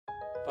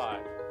5,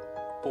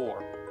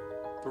 4,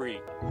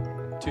 3,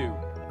 2,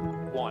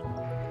 1.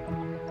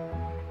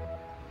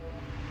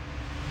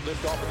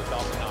 Lift off of the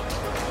Falcon 9.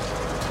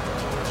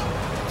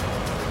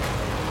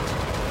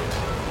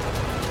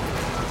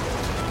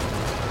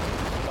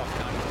 Falcon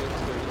 9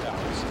 clears 30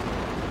 hours.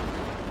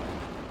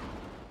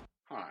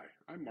 Hi,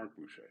 I'm Mark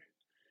Boucher.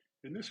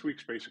 In this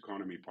week's Space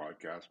Economy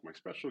podcast, my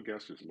special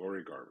guest is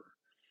Lori Garver,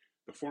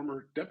 the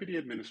former Deputy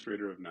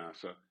Administrator of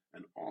NASA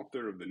and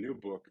author of the new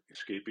book,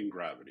 Escaping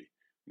Gravity,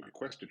 My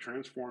Quest to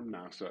Transform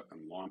NASA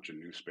and Launch a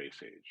New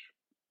Space Age.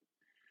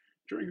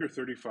 During her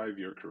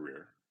 35-year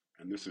career,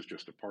 and this is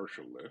just a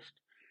partial list,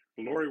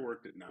 Lori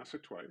worked at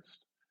NASA twice,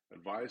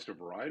 advised a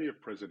variety of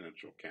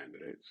presidential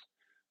candidates,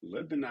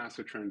 led the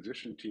NASA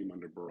transition team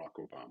under Barack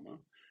Obama,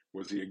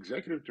 was the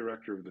executive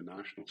director of the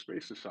National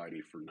Space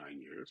Society for 9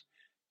 years,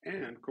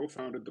 and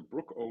co-founded the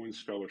Brooke Owens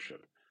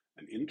Fellowship,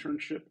 an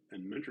internship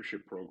and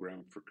mentorship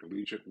program for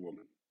collegiate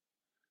women.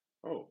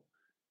 Oh,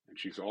 and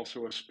she's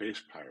also a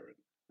space pirate,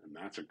 and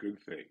that's a good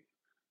thing.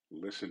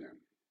 Listen in.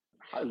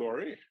 Hi,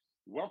 Lori.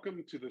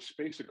 Welcome to the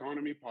Space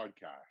Economy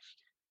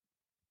podcast.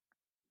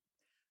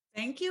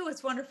 Thank you.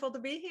 It's wonderful to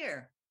be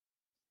here.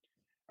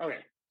 Okay,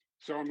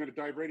 so I'm going to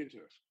dive right into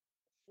this.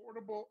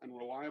 Affordable and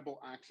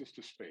reliable access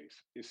to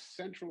space is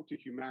central to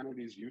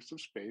humanity's use of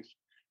space,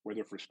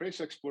 whether for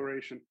space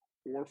exploration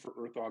or for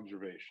Earth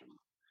observation.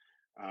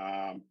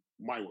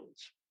 My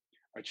words.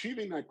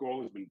 Achieving that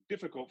goal has been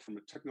difficult from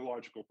a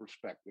technological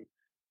perspective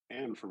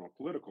and from a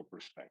political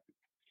perspective.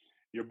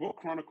 Your book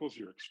chronicles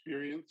your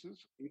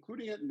experiences,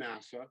 including at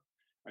NASA,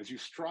 as you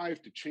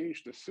strive to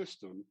change the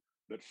system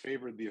that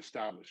favored the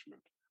establishment,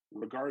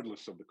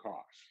 regardless of the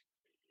cost.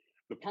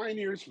 The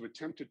pioneers who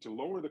attempted to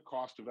lower the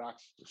cost of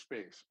access to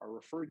space are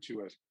referred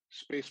to as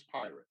space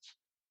pirates.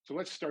 So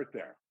let's start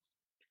there.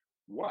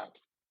 What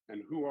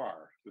and who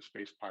are the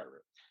space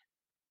pirates?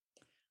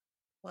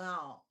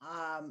 Well,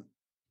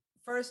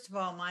 first of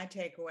all, my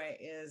takeaway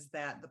is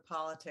that the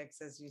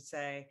politics, as you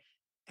say,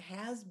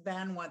 has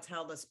been what's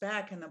held us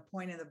back. And the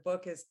point of the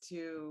book is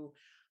to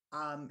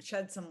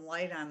shed some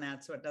light on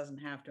that so it doesn't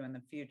have to in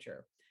the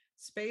future.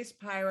 Space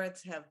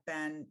pirates have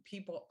been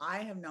people I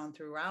have known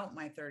throughout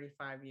my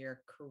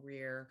 35-year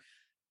career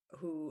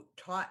who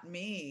taught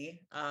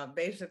me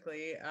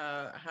basically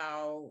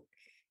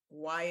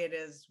why it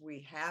is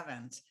we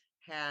haven't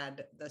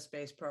had the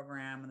space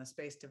program and the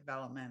space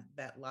development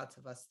that lots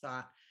of us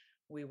thought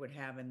we would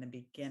have in the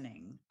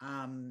beginning.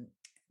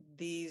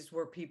 These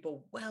were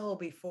people well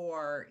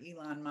before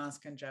Elon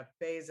Musk and Jeff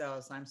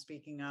Bezos. I'm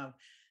speaking of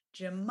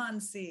Jim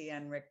Muncy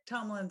and Rick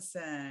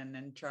Tumlinson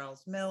and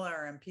Charles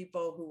Miller and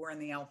people who were in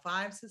the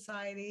L5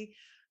 Society.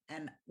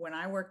 And when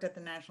I worked at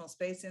the National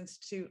Space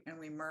Institute and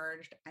we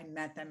merged, I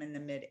met them in the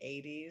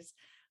mid-'80s.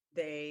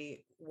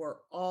 They were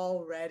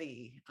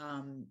already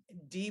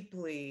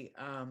deeply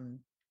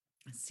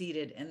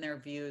seated in their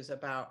views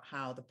about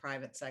how the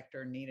private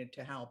sector needed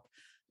to help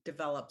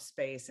develop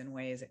space in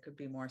ways that could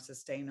be more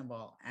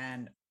sustainable.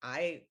 And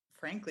I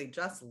frankly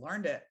just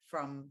learned it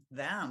from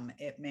them.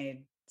 It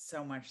made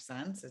so much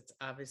sense. It's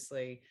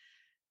obviously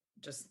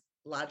just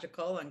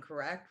logical and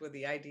correct with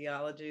the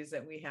ideologies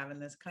that we have in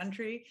this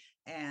country.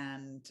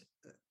 And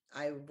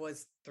I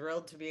was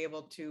thrilled to be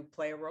able to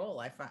play a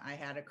role. I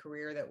had a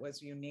career that was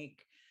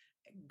unique,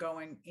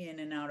 going in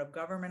and out of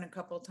government a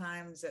couple of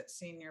times at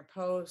senior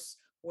posts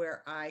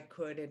where I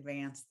could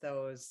advance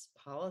those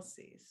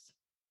policies.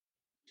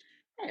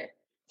 Okay,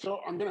 so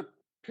I'm going to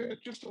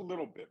pivot just a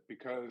little bit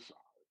because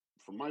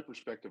from my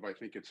perspective, I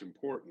think it's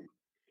important.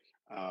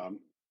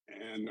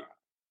 And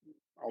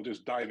I'll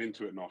just dive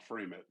into it and I'll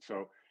frame it.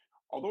 So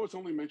although it's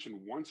only mentioned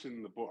once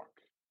in the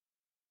book,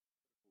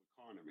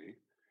 economy,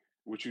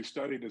 which you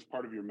studied as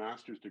part of your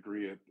master's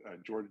degree at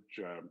George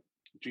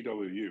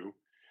GWU,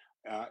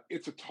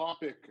 it's a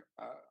topic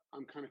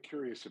I'm kind of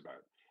curious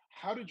about.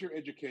 How did your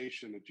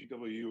education at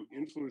GWU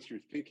influence your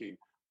thinking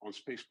on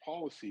space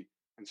policy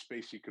and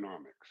space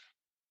economics?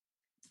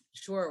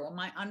 Sure. Well,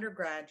 my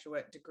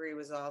undergraduate degree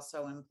was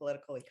also in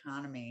political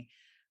economy.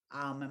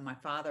 And my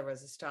father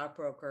was a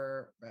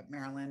stockbroker at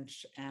Merrill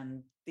Lynch.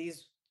 And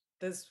this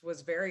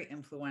was very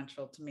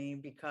influential to me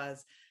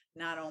because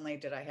not only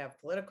did I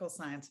have political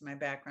science in my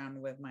background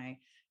with my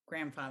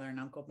grandfather and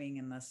uncle being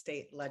in the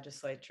state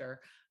legislature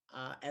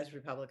as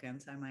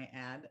Republicans, I might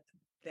add,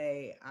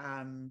 they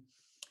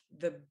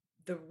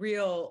the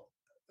real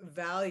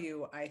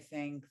value I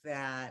think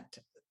that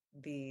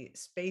the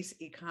space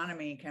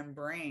economy can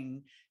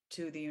bring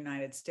to the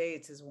United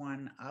States is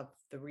one of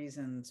the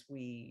reasons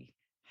we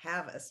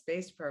have a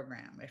space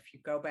program. If you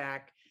go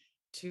back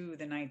to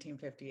the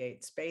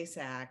 1958 Space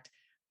Act,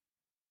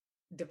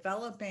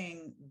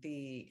 developing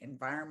the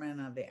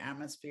environment of the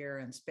atmosphere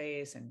and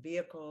space and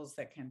vehicles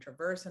that can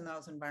traverse in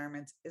those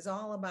environments is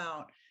all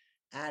about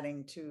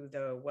adding to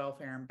the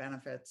welfare and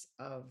benefits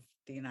of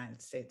the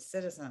United States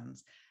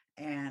citizens.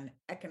 And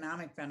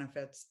economic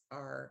benefits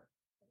are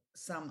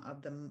some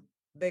of the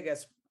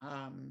biggest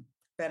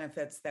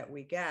benefits that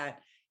we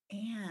get.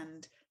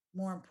 And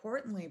more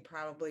importantly,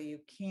 probably you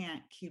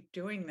can't keep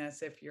doing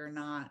this if you're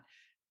not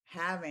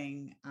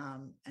having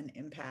an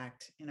impact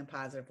impact in a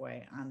positive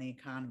way on the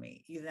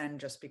economy. You then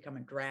just become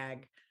a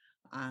drag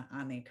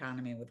on the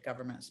economy with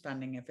government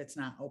spending if it's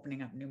not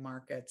opening up new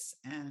markets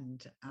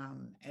and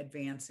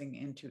advancing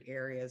into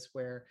areas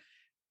where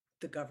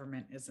the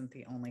government isn't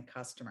the only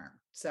customer.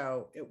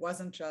 So it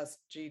wasn't just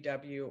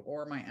GW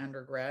or my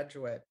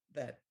undergraduate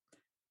that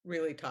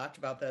really talked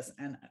about this.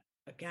 And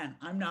again,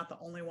 I'm not the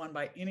only one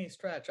by any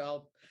stretch.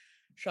 I'll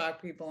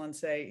shock people and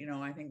say,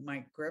 I think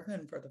Mike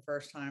Griffin for the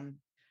first time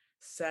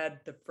said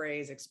the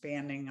phrase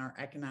expanding our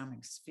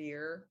economic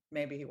sphere.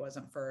 Maybe he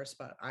wasn't first,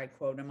 but I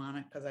quote him on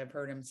it because I've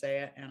heard him say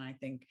it. And I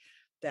think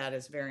that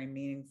is very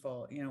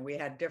meaningful. We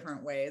had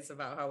different ways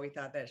about how we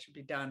thought that should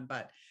be done,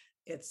 but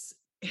it's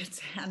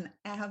an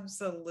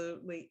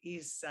absolutely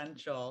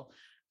essential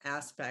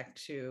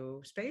aspect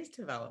to space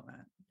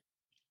development.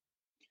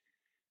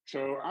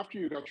 So after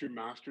you got your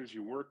master's,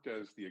 you worked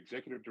as the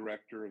executive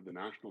director of the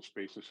National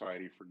Space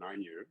Society for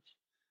 9 years.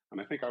 And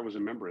I think I was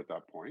a member at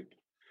that point.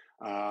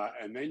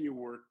 And then you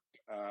worked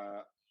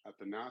at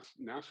the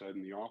NASA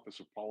in the Office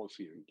of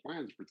Policy and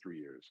Plans for 3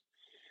 years.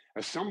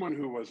 As someone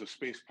who was a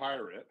space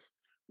pirate,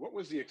 what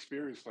was the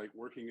experience like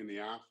working in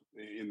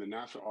the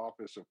NASA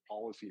Office of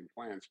Policy and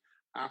Plans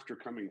after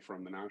coming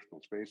from the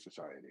National Space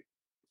Society?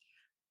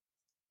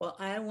 Well,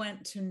 I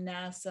went to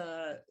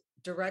NASA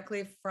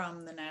directly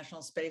from the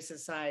National Space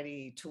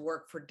Society to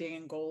work for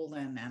Dan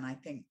Golden, and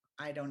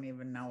I don't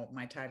even know what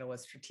my title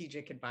was,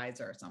 strategic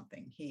advisor or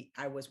something.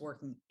 I was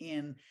working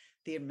in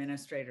the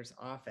administrator's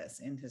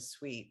office in his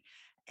suite.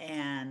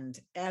 And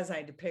as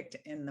I depict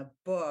in the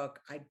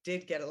book, I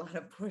did get a lot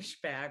of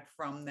pushback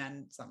from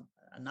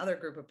another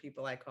group of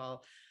people I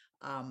call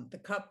the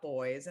Cup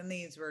Boys. And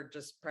these were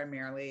just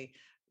primarily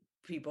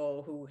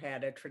people who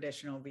had a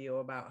traditional view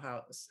about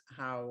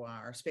how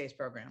our space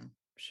program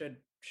should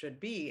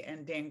be.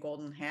 And Dan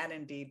Golden had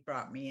indeed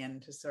brought me in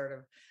to sort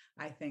of,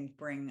 I think,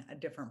 bring a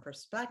different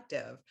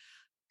perspective.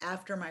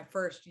 After my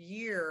first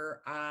year,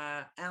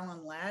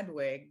 Alan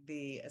Ladwig,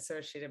 the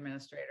associate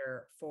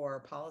administrator for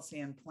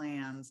policy and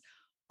plans,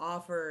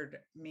 offered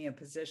me a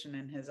position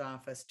in his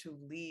office to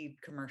lead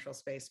commercial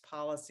space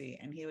policy.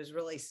 And he was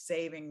really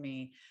saving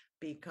me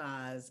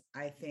because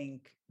I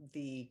think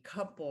the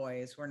Cup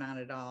Boys were not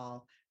at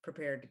all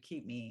prepared to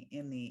keep me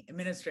in the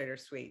administrator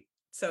suite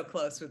so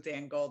close with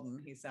Dan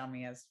Golden. He saw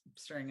me as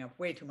stirring up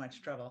way too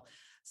much trouble.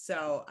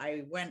 So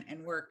I went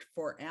and worked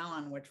for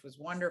Alan, which was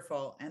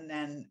wonderful. And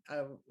then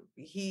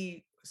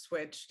he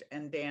switched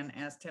and Dan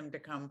asked him to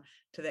come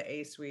to the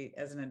A suite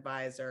as an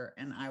advisor.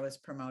 And I was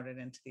promoted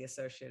into the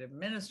associate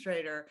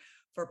administrator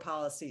for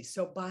policy.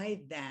 So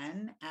by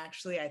then,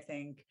 actually, I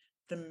think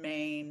the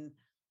main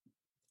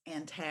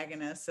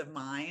antagonists of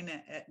mine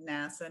at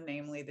NASA,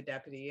 namely the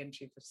deputy and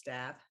chief of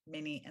staff,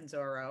 Minnie and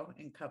Zorro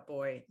in Cup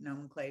Boy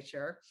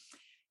nomenclature,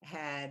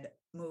 had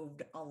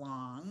moved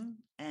along,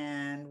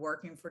 and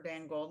working for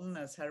Dan Golden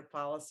as head of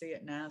policy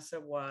at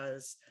NASA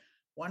was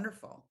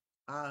wonderful.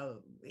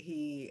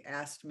 He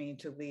asked me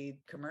to lead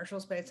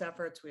commercial space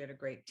efforts. We had a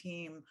great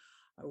team.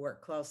 I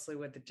worked closely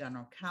with the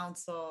general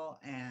counsel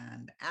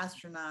and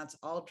astronauts,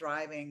 all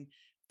driving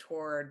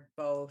toward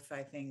both,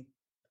 I think,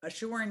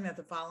 assuring that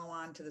the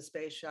follow-on to the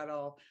space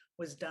shuttle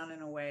was done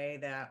in a way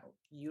that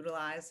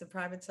utilized the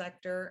private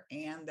sector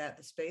and that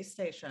the space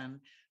station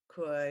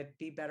could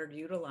be better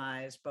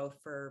utilized both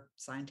for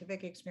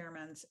scientific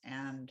experiments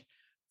and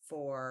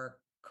for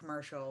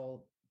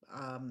commercial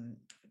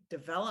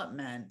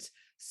development.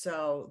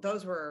 So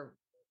those were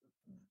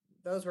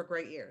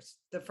great years.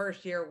 The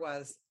first year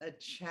was a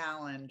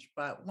challenge,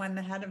 but when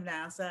the head of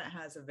NASA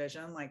has a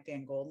vision like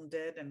Dan Golden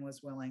did and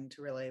was willing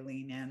to really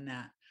lean in,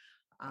 that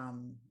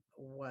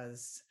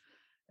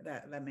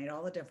made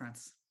all the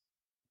difference.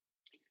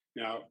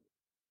 Now,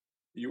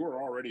 you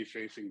were already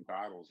facing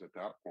battles at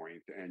that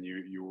point, and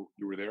you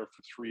were there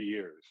for 3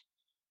 years.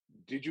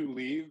 Did you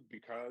leave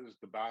because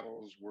the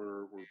battles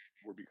were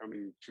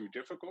becoming too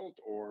difficult,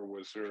 or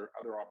was there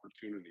other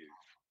opportunities?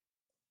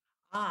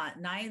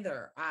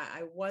 Neither.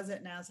 I was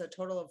at NASA a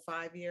total of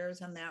 5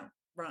 years on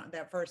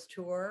that first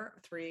tour,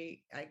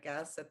 3, I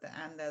guess, at the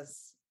end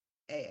as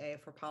AA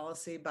for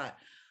policy. But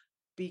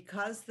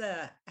because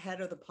the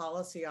head of the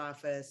policy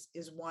office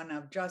is one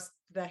of just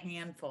the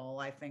handful,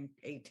 I think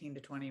 18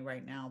 to 20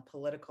 right now,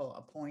 political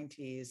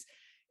appointees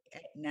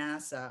at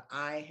NASA,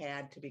 I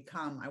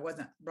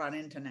wasn't brought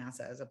into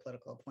NASA as a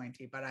political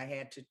appointee, but I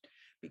had to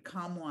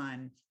become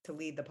one to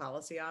lead the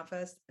policy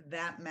office.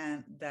 That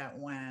meant that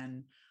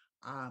when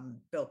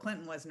Bill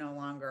Clinton was no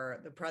longer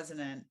the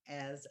president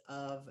as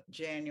of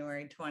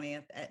January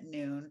 20th at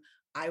noon,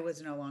 I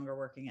was no longer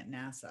working at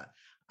NASA.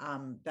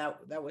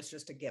 That was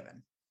just a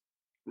given.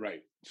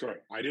 Right. Sorry,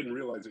 I didn't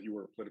realize that you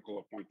were a political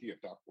appointee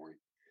at that point.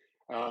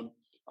 All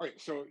right.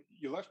 So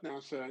you left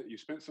NASA. You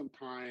spent some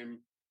time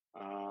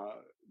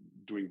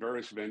doing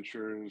various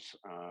ventures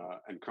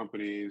and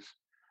companies,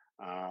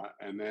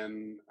 and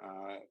then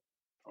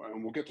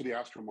and we'll get to the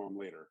Astromom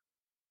later.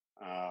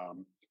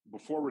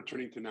 Before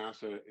returning to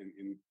NASA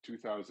in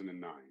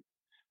 2009.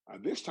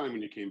 This time,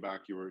 when you came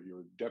back, you were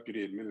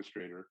deputy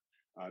administrator,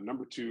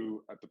 number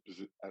 2 at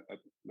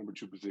number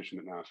 2 position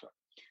at NASA.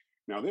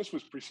 Now, this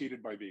was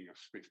preceded by being a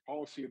space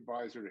policy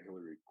advisor to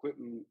Hillary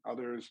Clinton,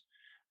 others,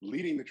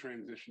 leading the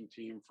transition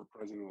team for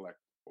President-elect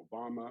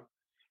Obama.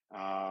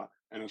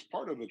 And as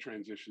part of the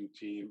transition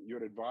team, you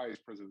had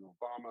advised President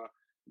Obama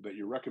that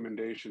your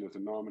recommendation as a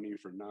nominee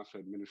for NASA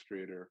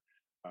administrator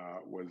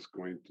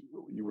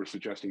you were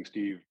suggesting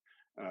Steve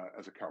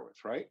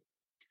Ezekowitz, right?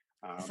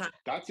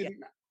 That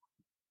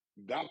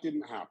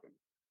didn't happen.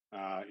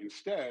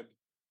 Instead,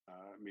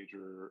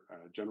 Major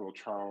General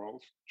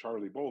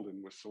Charlie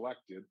Bolden was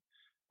selected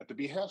at the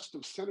behest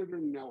of Senator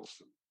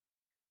Nelson,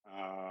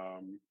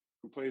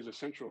 who plays a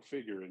central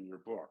figure in your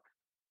book,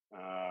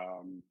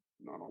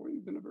 not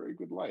always in a very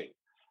good light.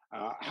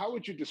 How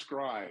would you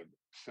describe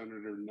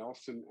Senator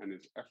Nelson and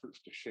his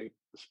efforts to shape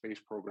the space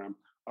program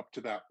up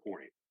to that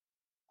point?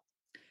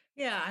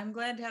 Yeah, I'm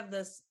glad to have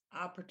this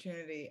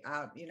opportunity.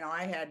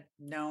 I had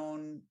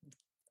known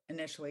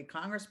initially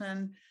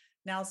Congressman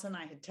Nelson.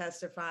 I had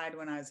testified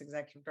when I was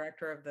executive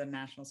director of the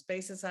National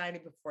Space Society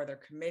before their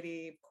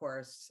committee. Of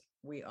course,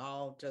 we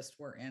all just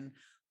were in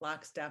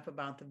lockstep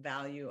about the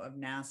value of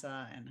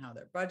NASA and how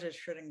their budget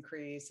should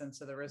increase. And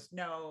so there was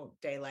no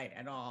daylight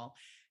at all.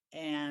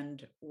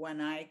 And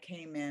when I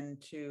came in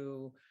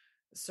to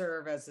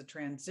serve as the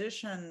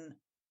transition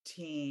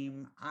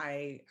team,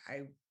 I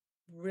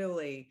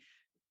really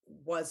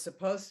was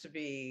supposed to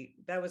be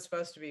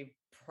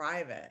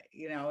private.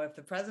 If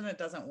the president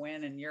doesn't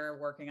win and you're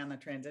working on the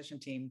transition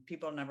team,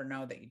 people never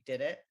know that you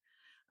did it.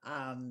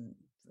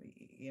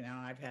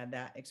 I've had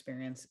that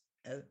experience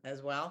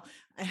as well.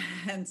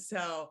 And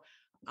so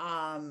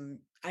I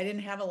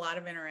didn't have a lot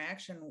of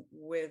interaction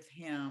with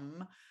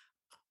him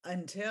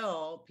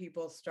until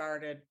people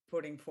started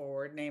putting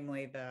forward,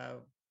 namely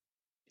the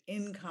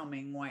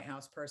incoming White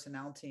House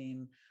personnel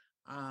team,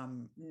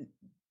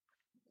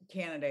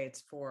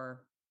 candidates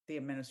for the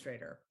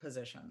administrator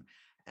position.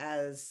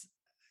 As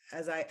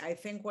I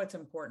think what's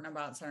important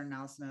about Senator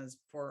Nelson is,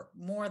 for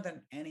more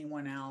than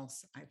anyone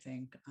else, I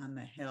think, on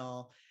the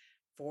Hill,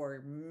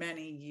 for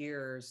many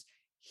years,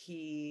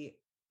 he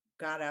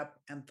got up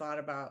and thought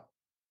about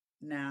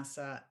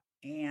NASA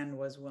and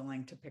was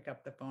willing to pick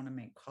up the phone and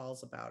make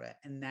calls about it.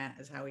 And that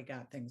is how he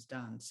got things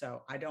done.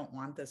 So I don't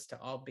want this to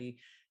all be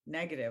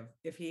negative.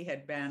 If he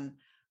had been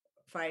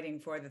fighting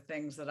for the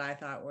things that I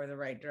thought were the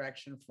right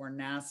direction for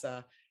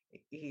NASA,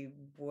 he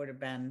would have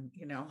been,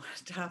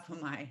 top of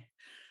my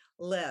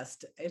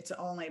list. It's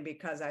only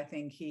because I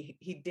think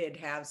he did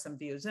have some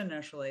views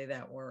initially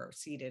that were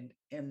seated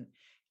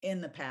in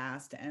the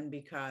past, and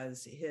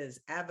because his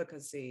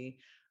advocacy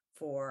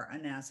for a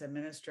NASA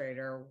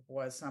administrator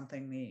was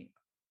something the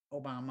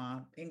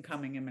Obama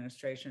incoming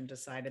administration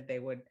decided they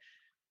would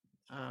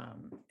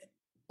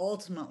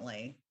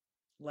ultimately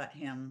let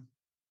him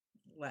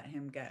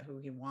get who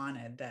he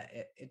wanted, that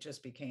it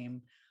just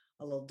became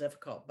a little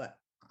difficult. But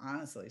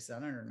honestly,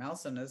 Senator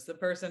Nelson is the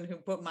person who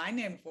put my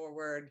name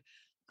forward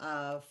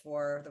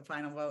for the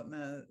final vote in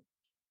the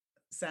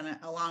Senate,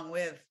 along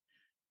with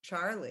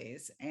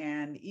Charlie's.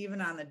 And even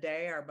on the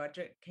day our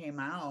budget came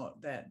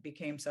out that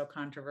became so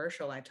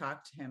controversial, I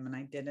talked to him, and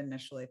I did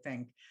initially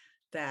think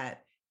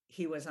that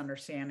he was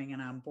understanding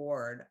and on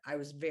board. I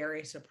was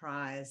very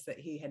surprised that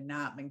he had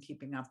not been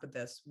keeping up with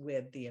this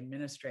with the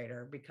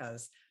administrator,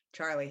 because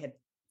Charlie had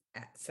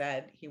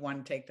said he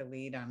wanted to take the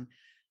lead on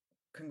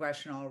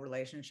congressional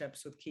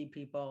relationships with key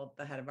people,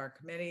 the head of our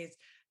committees,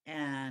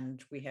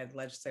 and we had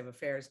legislative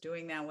affairs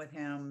doing that with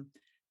him.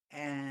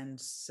 And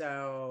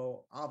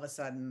so all of a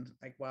sudden,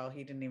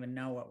 he didn't even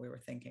know what we were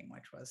thinking,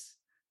 which was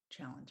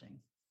challenging.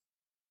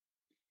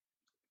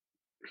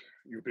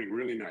 You're being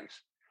really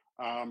nice.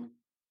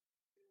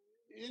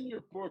 In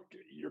your book,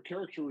 your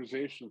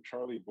characterization of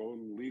Charlie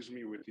Bolden leaves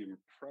me with the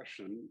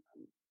impression,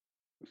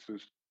 this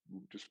is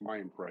just my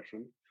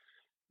impression,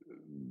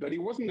 that he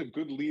wasn't a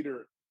good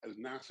leader as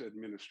NASA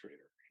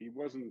administrator. He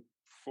wasn't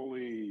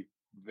fully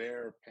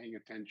there paying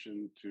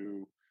attention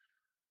to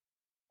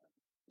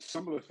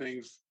some of the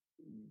things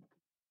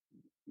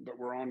that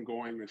were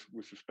ongoing with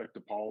respect to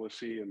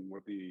policy and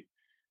what the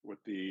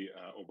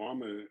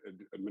Obama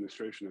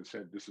administration had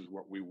said, this is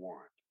what we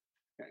want.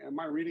 Am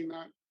I reading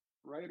that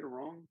right or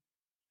wrong?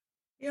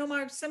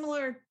 Mark,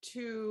 similar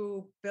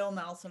to Bill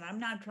Nelson, I'm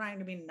not trying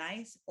to be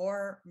nice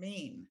or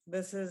mean.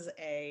 This is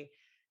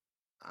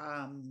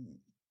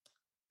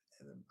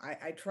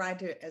I tried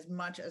to, as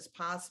much as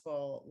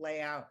possible,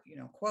 lay out,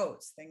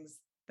 quotes,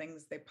 things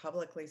they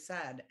publicly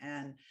said.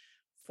 And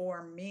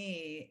for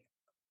me,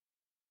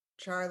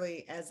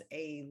 Charlie, as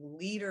a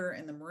leader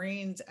in the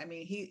Marines,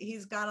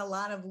 he's got a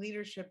lot of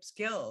leadership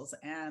skills,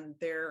 and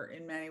there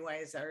in many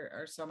ways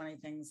are so many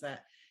things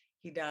that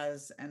he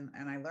does, and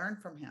I learned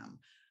from him.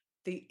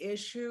 The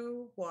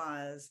issue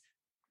was,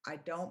 I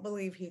don't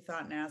believe he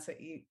thought NASA,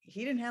 he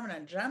didn't have an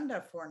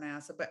agenda for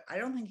NASA, but I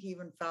don't think he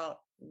even felt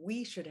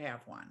we should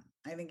have one.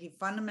 I think he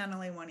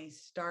fundamentally, when he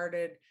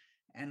started,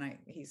 and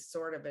he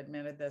sort of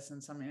admitted this in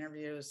some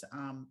interviews,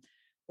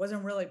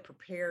 wasn't really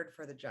prepared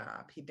for the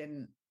job. He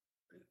didn't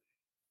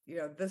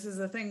this is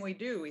the thing we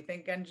do. We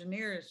think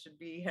engineers should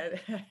be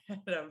head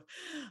of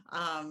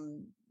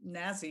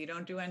NASA. You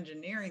don't do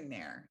engineering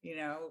there.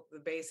 The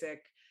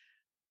basic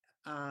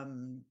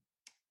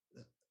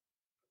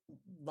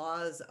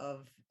laws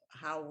of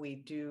how we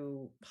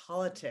do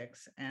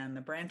politics and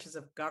the branches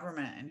of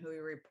government and who we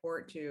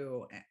report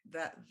to,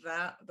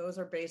 those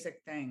are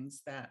basic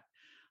things that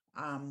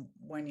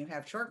when you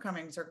have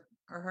shortcomings are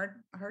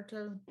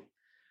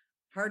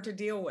hard to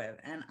deal with.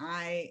 And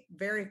I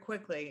very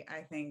quickly,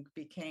 I think,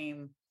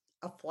 became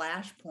a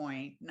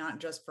flashpoint, not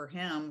just for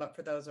him, but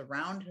for those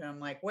around him.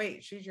 Like,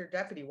 wait, she's your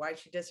deputy. Why is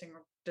she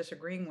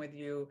disagreeing with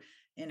you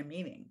in a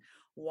meeting?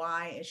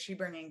 Why is she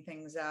bringing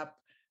things up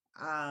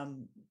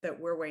that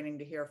we're waiting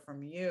to hear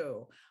from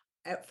you?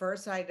 At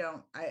first, I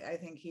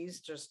think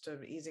he's just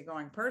an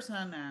easygoing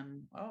person,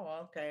 and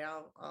okay,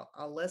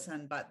 I'll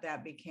listen. But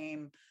that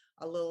became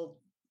a little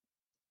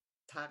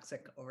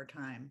toxic over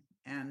time.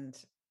 And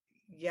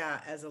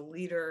yeah, as a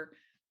leader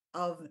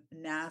of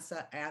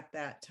NASA at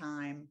that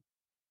time,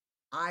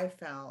 I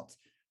felt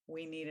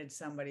we needed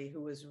somebody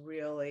who was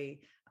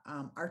really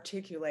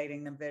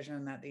articulating the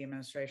vision that the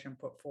administration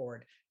put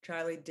forward.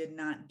 Charlie did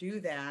not do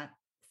that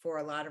for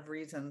a lot of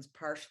reasons,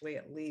 partially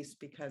at least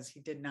because he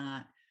did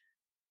not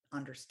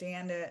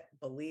understand it,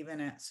 believe in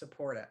it,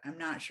 support it. I'm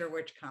not sure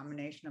which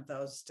combination of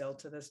those still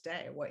to this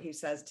day. What he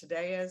says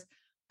today is,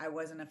 I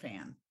wasn't a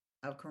fan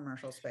of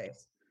commercial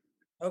space.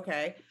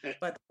 Okay,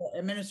 but the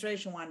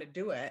administration wanted to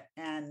do it,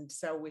 and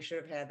so we should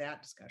have had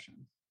that discussion.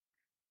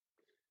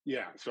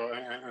 Yeah. So,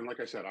 and like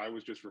I said, I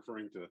was just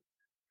referring to,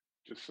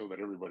 just so that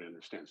everybody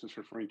understands, just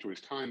referring to his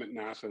time at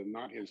NASA,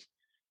 not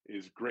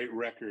his great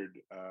record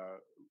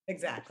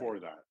Exactly. before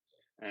that.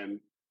 And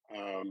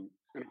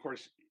of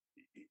course,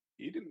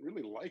 he didn't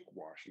really like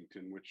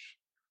Washington, which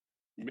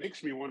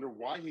makes me wonder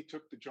why he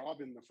took the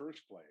job in the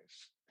first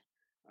place.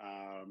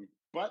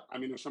 But I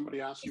mean, if somebody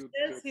asks you,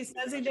 he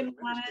says he didn't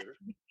want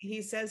it.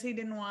 He says he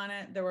didn't want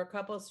it. There were a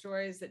couple of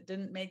stories that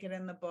didn't make it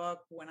in the book.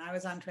 When I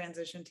was on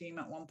transition team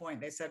at one point,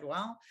 they said,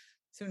 well,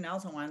 Sue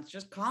Nelson wants,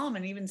 just call him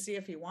and even see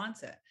if he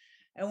wants it.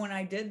 And when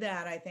I did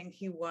that, I think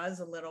he was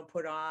a little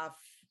put off,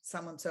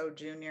 so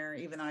junior,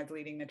 even though I was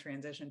leading the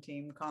transition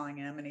team, calling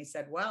him. And he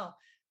said, well,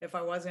 if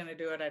I was going to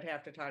do it, I'd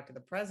have to talk to the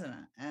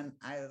president. And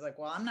I was like,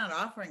 well, I'm not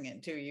offering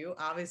it to you.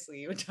 Obviously,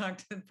 you would talk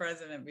to the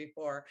president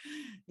before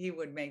he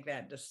would make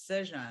that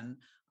decision.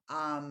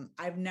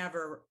 I've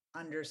never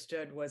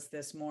understood, was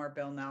this more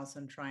Bill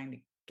Nelson trying to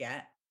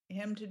get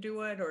him to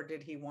do it, or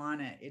did he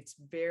want it? It's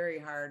very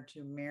hard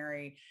to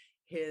marry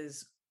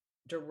his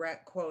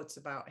direct quotes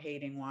about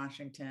hating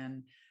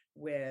Washington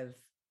with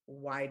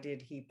why did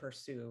he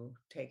pursue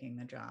taking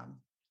the job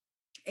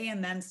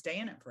and then stay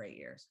in it for 8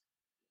 years.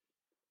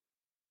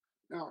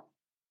 Now,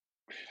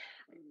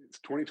 it's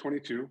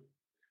 2022,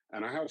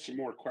 and I have some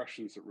more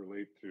questions that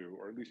relate to,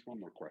 or at least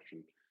one more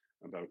question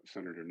about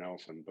Senator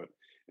Nelson, but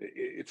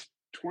it's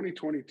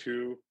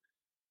 2022,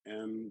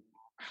 and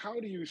how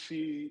do you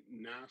see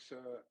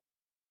NASA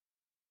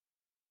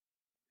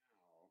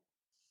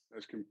now,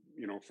 as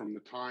from the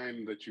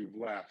time that you've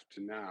left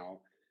to now?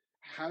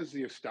 Has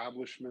the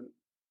establishment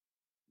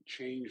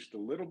changed a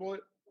little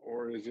bit,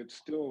 or is it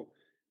still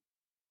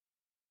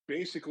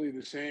basically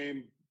the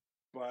same,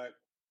 but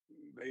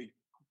they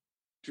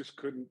just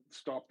couldn't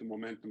stop the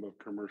momentum of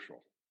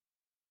commercial?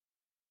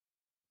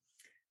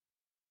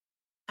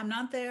 I'm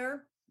not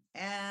there,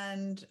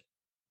 and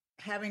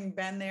having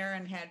been there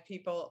and had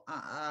people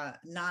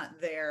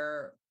not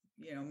there,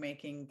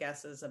 making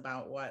guesses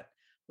about what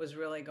was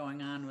really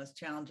going on was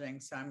challenging.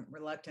 So I'm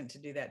reluctant to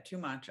do that too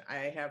much.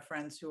 I have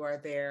friends who are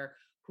there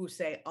who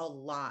say a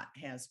lot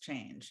has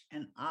changed.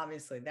 And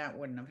obviously that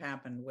wouldn't have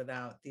happened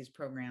without these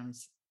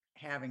programs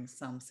having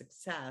some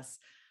success.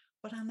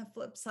 But on the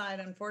flip side,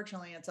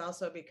 unfortunately, it's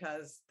also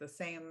because the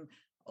same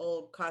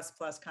old cost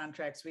plus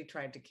contracts we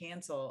tried to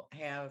cancel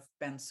have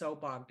been so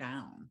bogged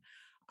down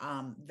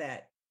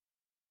that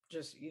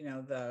just,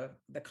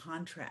 the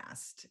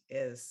contrast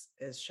is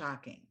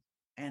shocking,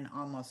 and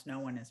almost no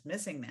one is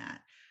missing that.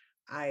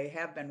 I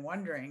have been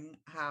wondering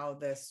how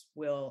this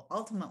will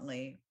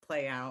ultimately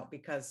play out,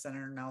 because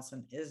Senator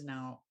Nelson is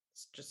now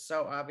just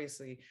so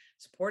obviously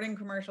supporting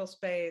commercial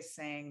space,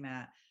 saying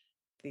that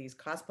these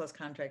cost plus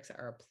contracts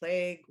are a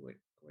plague,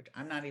 which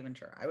I'm not even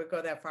sure I would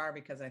go that far,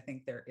 because I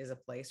think there is a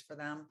place for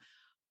them.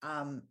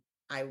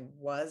 I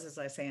was, as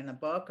I say in the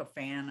book, a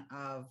fan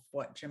of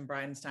what Jim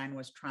Bridenstine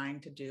was trying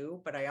to do,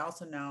 but I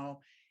also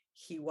know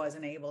he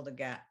wasn't able to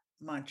get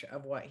much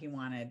of what he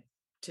wanted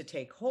to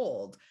take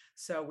hold.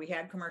 So we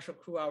had commercial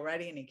crew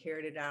already, and he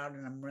carried it out,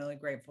 and I'm really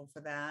grateful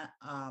for that.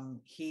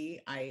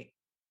 I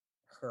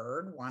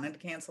heard, wanted to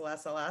cancel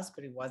SLS,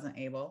 but he wasn't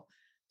able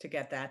to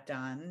get that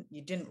done.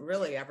 You didn't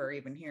really ever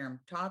even hear him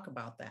talk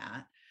about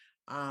that.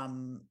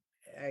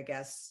 I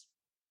guess,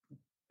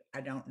 I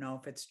don't know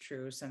if it's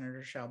true,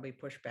 Senator Shelby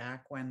pushed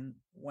back when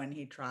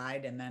he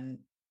tried, and then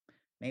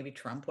maybe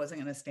Trump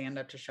wasn't going to stand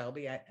up to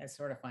Shelby. I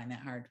sort of find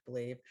that hard to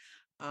believe.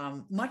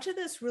 Much of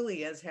this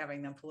really is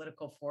having the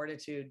political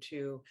fortitude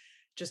to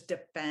just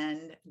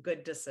defend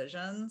good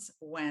decisions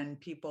when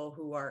people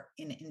who are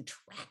in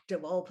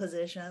intractable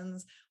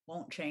positions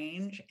won't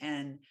change.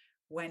 And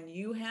when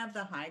you have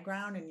the high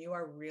ground and you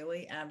are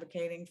really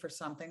advocating for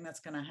something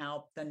that's going to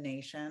help the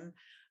nation,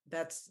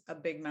 that's a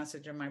big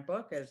message in my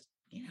book is,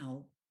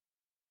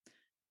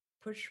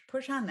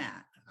 push on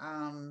that,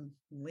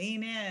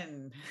 lean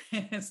in,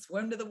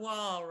 swim to the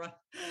wall,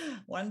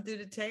 run through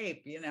the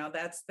tape.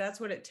 That's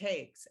what it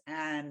takes.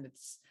 And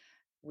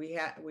we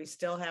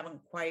still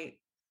haven't quite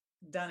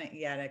done it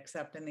yet,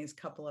 except in these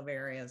couple of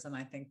areas. And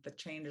I think the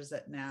changes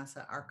at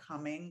NASA are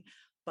coming,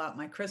 but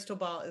my crystal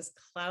ball is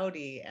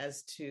cloudy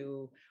as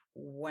to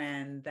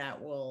when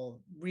that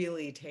will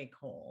really take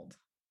hold.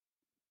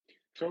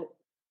 So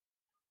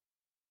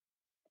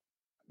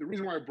the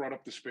reason why I brought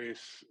up the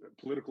space,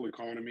 political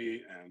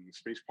economy and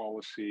space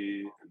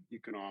policy and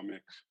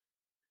economics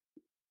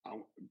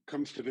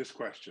comes to this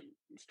question.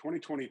 It's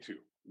 2022.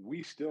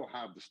 We still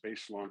have the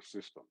space launch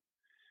system.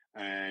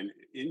 And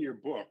in your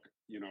book,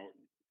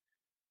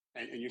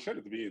 and you said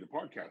at the beginning of the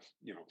podcast,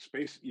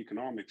 space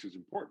economics is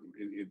important.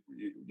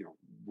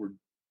 We're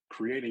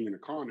creating an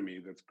economy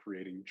that's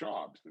creating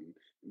jobs, and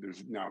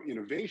there's now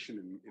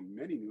innovation in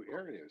many new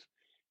areas.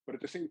 But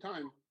at the same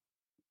time,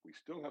 we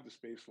still have the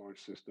space launch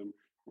system.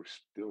 We're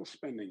still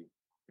spending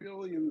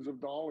billions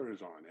of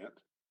dollars on it.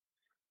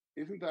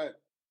 Isn't that,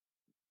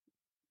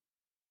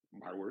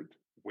 my word,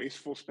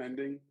 wasteful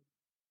spending,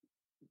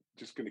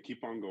 just going to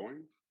keep on going?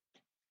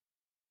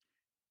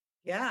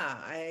 Yeah,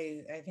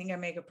 I think I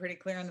make it pretty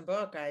clear in the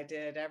book. I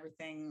did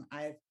everything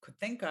I could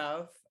think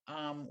of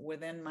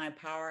within my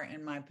power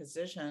and my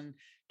position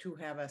to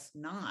have us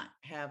not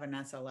have an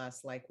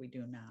SLS like we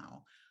do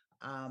now.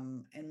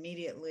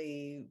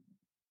 Immediately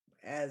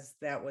as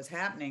that was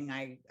happening,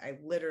 I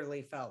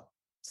literally felt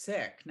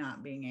sick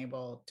not being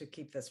able to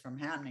keep this from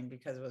happening,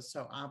 because it was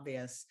so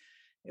obvious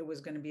it was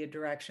going to be a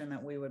direction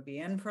that we would be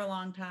in for a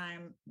long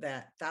time,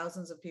 that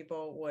thousands of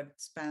people would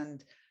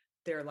spend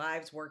their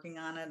lives working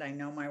on it. I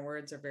know my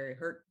words are very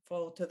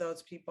hurtful to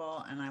those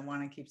people, and I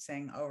want to keep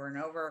saying over and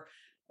over,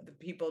 the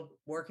people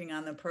working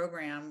on the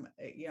program,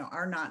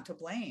 are not to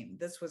blame.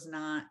 This was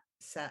not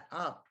set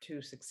up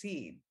to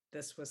succeed.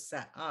 This was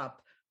set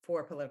up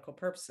for political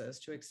purposes,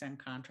 to extend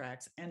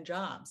contracts and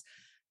jobs.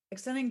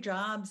 Extending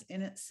jobs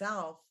in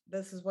itself,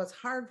 this is what's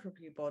hard for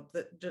people.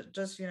 That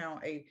just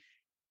a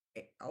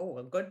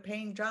good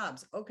paying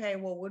jobs. Okay,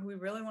 well, would we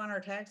really want our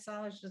tax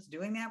dollars just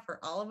doing that for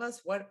all of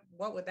us? What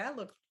would that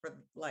look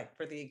like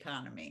for the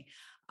economy?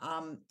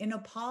 In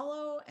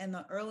Apollo and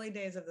the early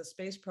days of the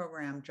space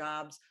program,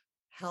 jobs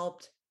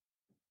helped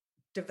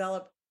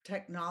develop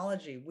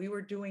technology. We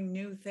were doing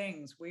new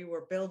things. We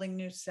were building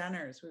new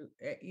centers.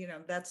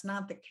 That's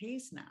not the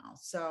case now.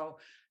 So,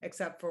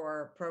 except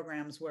for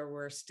programs where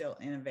we're still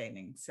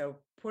innovating. So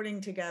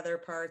putting together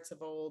parts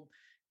of old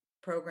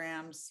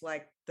programs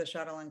like the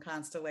shuttle and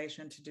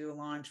Constellation to do a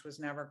launch was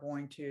never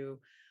going to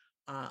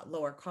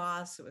lower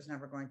costs. It was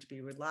never going to be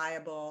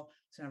reliable.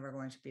 It's never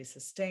going to be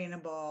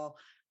sustainable.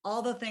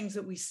 All the things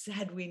that we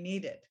said we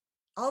needed,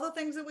 all the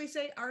things that we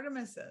say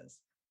Artemis is,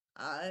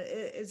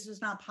 it's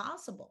just not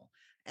possible.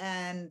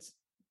 And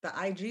the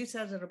IG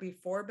says it'll be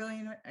 $4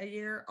 billion a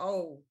year.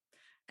 Oh,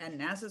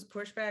 and NASA's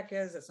pushback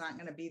is it's not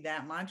going to be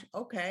that much.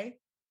 Okay,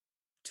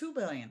 $2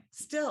 billion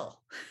still,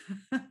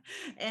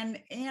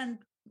 and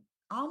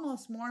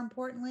almost more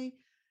importantly,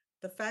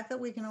 the fact that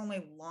we can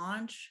only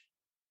launch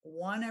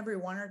one every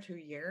 1 or 2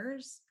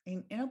 years.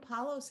 In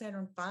Apollo,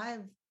 Saturn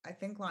V, I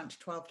think launched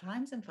 12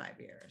 times in 5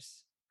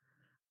 years.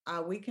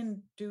 We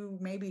can do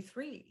maybe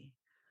 3.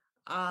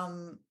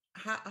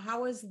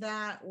 How is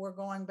that we're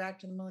going back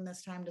to the moon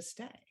this time to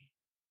stay?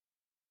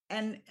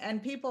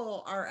 And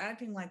people are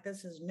acting like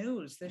this is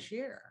news this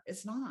year.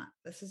 It's not.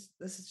 This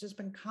has just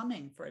been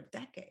coming for a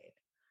decade.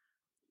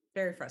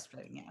 Very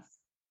frustrating, yes.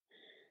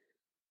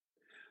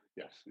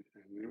 Yes,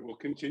 and it will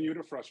continue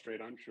to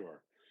frustrate, I'm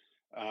sure.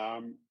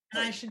 And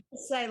I should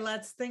say,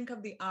 let's think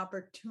of the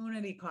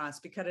opportunity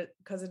cost,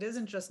 because it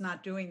isn't just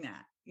not doing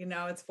that.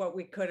 It's what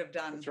we could have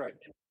done. That's right.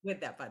 With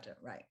that budget,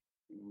 right?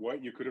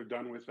 What you could have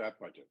done with that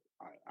budget.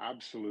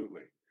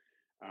 Absolutely.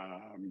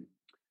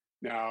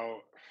 Now,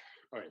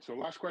 all right, so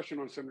last question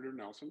on Senator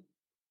Nelson.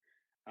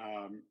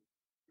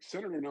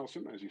 Senator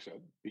Nelson, as you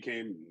said,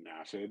 became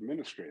NASA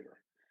administrator.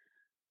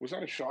 Was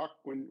that a shock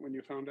when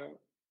you found out?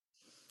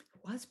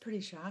 It was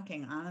pretty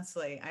shocking,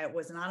 honestly. It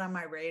was not on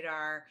my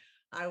radar.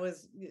 I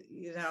was,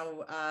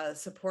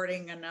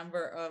 supporting a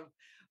number of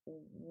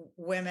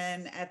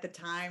women at the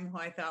time who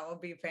I thought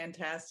would be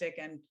fantastic,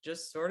 and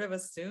just sort of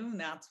assumed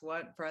that's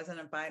what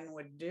President Biden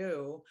would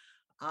do.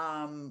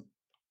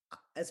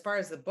 As far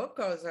as the book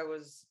goes, I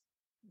was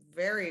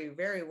very,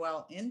 very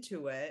well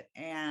into it,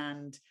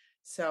 and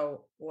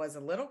so was a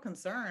little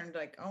concerned,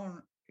 like,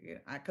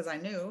 because I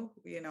knew,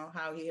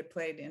 how he had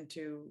played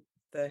into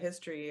the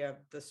history of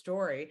the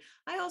story.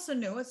 I also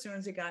knew as soon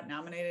as he got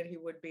nominated, he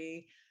would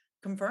be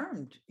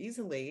confirmed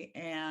easily.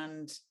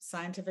 And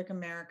Scientific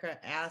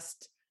America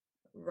asked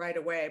right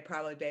away,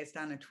 probably based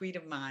on a tweet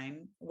of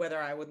mine, whether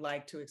I would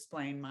like to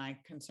explain my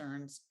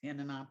concerns in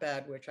an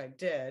op-ed, which I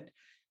did,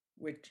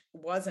 which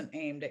wasn't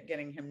aimed at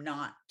getting him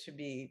not to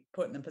be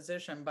put in the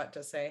position, but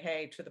to say,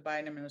 hey, to the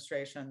Biden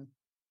administration,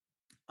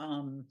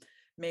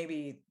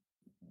 maybe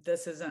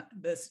this is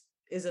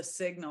a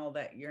signal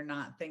that you're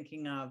not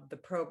thinking of the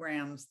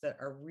programs that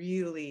are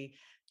really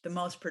the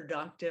most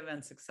productive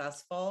and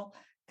successful,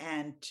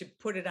 and to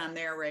put it on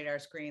their radar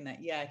screen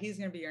that, yeah, he's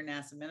going to be your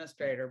NASA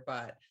administrator,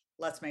 but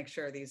let's make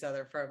sure these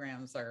other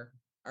programs are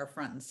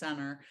front and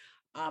center.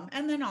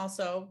 And then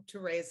also to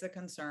raise the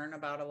concern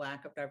about a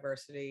lack of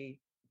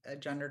diversity,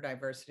 gender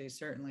diversity,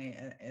 certainly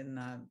in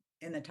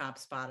the top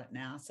spot at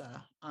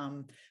NASA.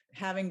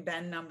 Having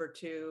been number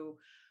 2,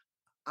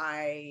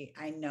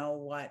 I know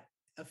what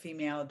a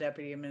female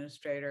deputy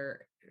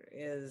administrator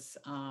is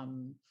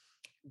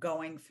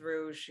going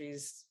through.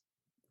 She's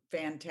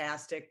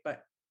fantastic,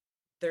 but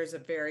there's a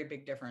very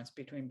big difference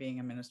between being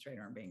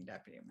administrator and being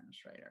deputy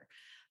administrator.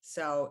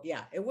 So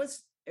yeah, it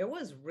was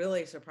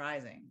really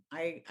surprising.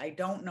 I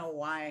don't know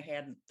why I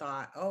hadn't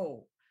thought,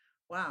 oh,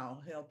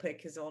 wow, he'll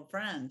pick his old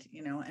friend,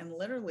 and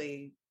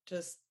literally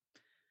just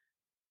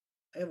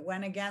it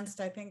went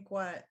against, I think,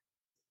 what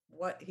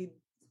he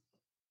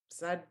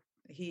said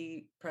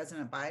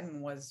President Biden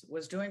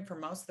was doing for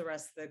most of the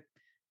rest of the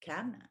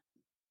cabinet.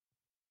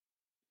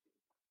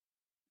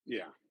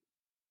 Yeah.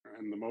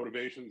 And the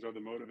motivations are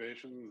the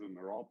motivations, and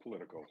they're all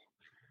political.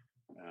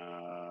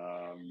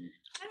 I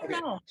don't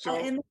know. So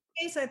in this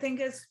case, I think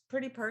it's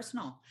pretty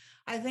personal.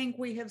 I think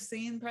we have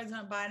seen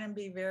President Biden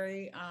be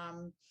very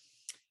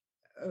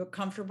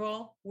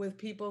comfortable with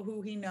people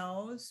who he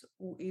knows,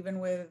 even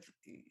with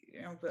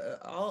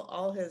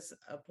all his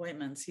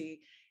appointments.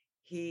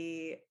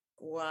 He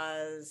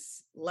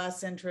was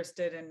less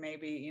interested in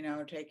maybe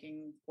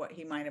taking what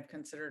he might have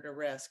considered a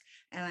risk,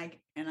 and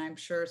I'm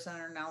sure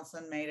Senator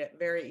Nelson made it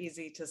very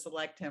easy to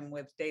select him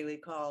with daily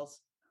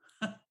calls.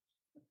 I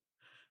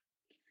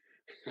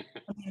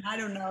mean, I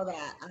don't know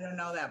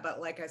that,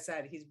 but like I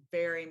said, he's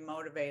very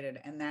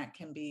motivated, and that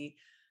can be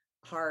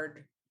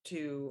hard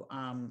to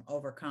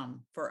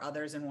overcome for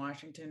others in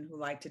Washington who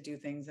like to do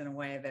things in a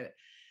way that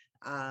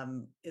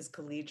is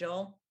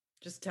collegial.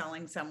 Just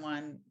telling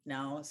someone,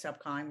 no, stop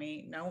calling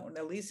me. No,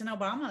 at least in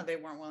Obama, they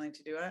weren't willing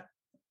to do it,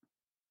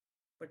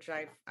 which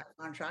I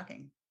found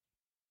shocking.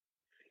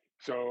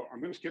 So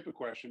I'm going to skip a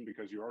question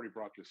because you already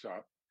brought this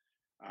up.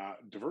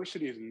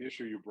 Diversity is an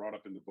issue you brought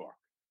up in the book.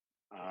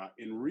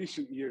 In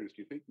recent years,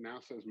 do you think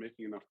NASA is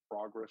making enough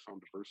progress on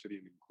diversity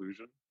and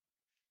inclusion?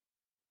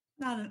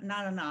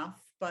 Not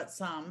enough, but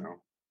some. No.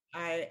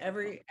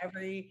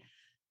 Every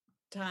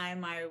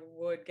time I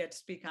would get to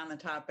speak on the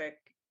topic,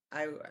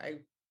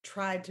 I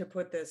tried to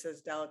put this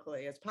as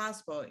delicately as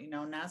possible.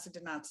 NASA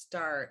did not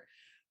start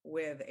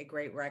with a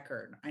great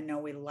record. I know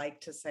we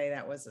like to say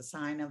that was a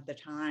sign of the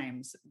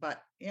times,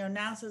 but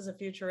NASA is a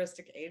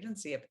futuristic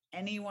agency. If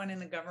anyone in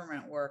the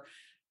government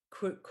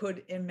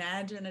could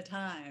imagine a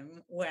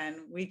time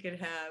when we could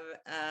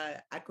have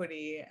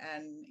equity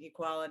and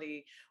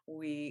equality,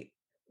 we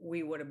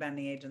would have been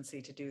the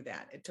agency to do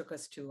that. It took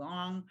us too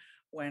long.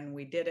 When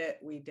we did it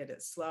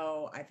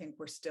slow. I think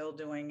we're still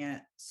doing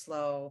it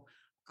slow.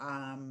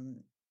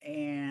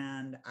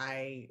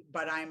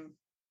 But I'm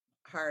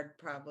hard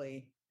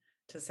probably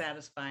to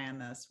satisfy on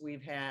this.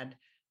 We've had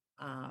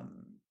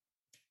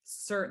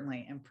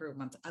certainly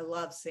improvements. I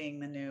love seeing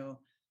the new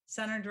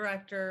center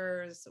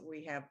directors.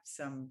 We have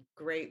some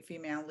great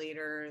female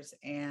leaders,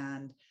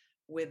 and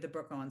with the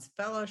Brooke Owens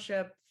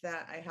Fellowship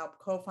that I helped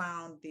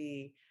co-found,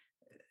 the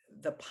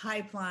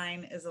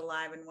pipeline is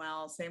alive and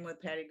well. Same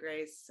with Patty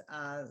Grace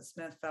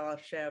Smith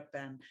Fellowship,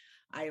 and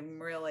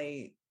I'm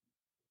really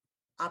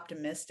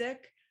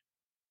optimistic.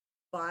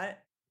 But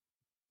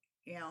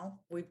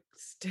we've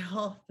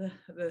still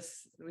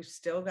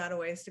got a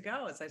ways to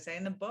go. As I say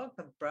in the book,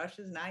 the brush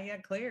is not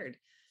yet cleared.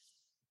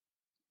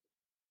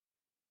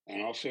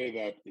 And I'll say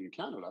that in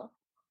Canada,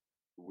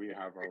 we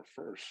have our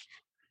first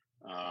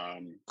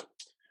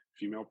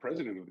female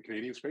president of the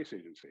Canadian Space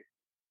Agency.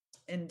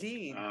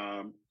 Indeed.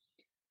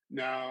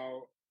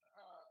 Now,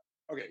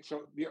 okay,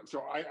 so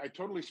I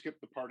totally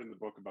skipped the part in the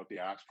book about the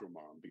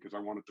Astromom because I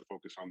wanted to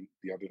focus on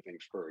the other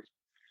things first.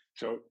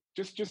 So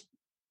just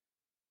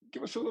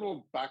give us a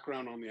little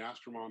background on the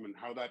Astromom and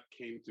how that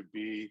came to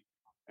be,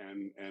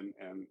 and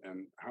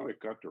how it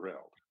got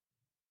derailed.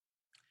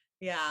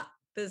 Yeah,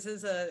 this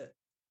is a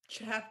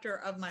chapter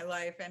of my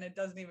life, and it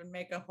doesn't even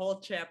make a whole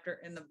chapter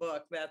in the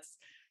book. That's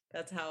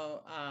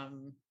how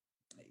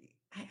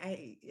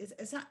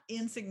it's not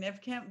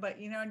insignificant, but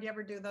do you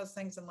ever do those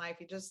things in life?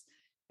 You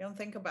don't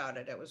think about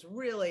it. It was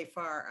really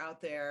far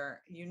out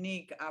there,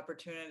 unique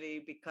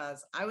opportunity,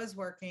 because I was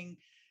working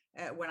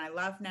when I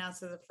left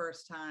NASA the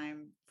first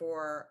time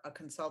for a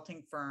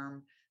consulting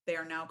firm. They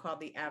are now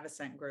called the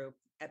Avocent Group.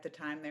 At the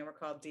time, they were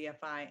called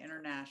DFI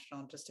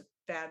International, just a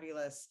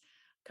fabulous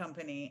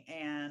company.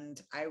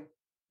 And I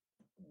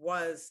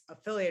was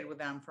affiliated with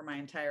them for my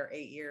entire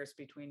 8 years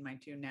between my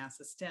 2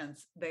 NASA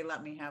stints. They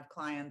let me have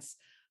clients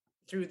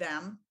through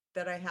them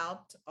that I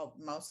helped,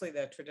 mostly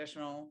the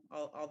traditional,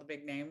 all the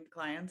big name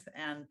clients.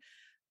 And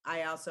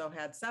I also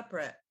had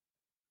separate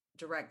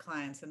direct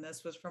clients, and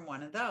this was from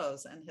one of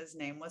those, and his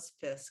name was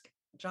Fisk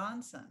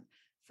Johnson.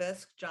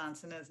 Fisk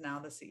Johnson is now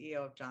the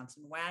CEO of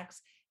Johnson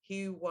Wax.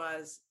 He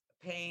was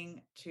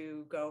paying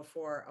to go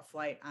for a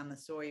flight on the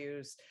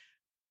Soyuz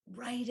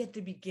right at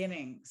the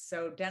beginning.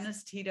 So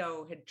Dennis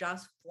Tito had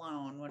just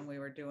flown when we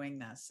were doing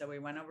this. So we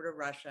went over to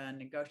Russia,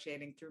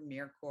 negotiating through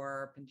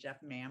MirCorp and Jeff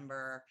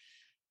Mamber,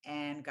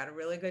 and got a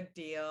really good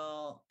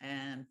deal.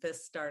 And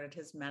Fisk started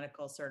his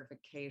medical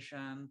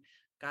certification,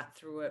 got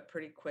through it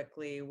pretty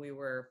quickly. We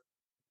were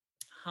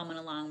humming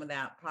along with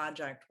that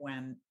project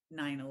when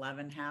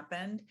 9/11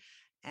 happened.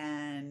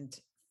 And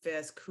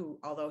Fisk, who,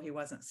 although he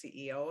wasn't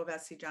CEO of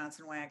SC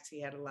Johnson Wax,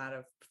 he had a lot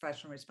of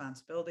professional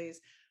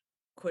responsibilities,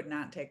 could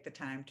not take the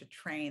time to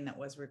train that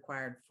was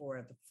required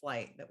for the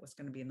flight that was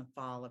going to be in the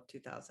fall of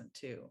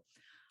 2002.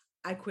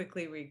 I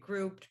quickly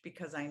regrouped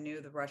because I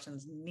knew the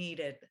Russians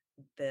needed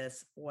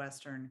this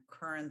Western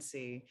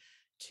currency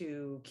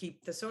to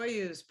keep the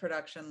Soyuz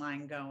production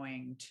line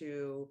going,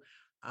 to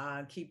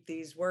keep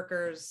these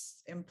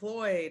workers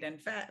employed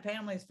and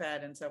families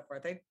fed and so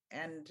forth.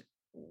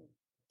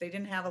 They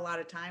didn't have a lot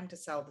of time to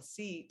sell the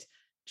seat.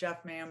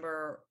 Jeff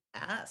Mamber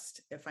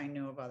asked if I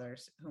knew of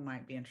others who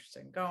might be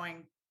interested in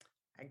going.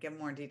 I give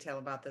more detail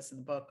about this in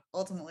the book.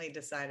 Ultimately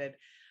decided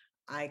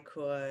I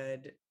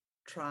could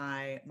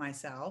try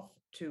myself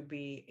to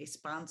be a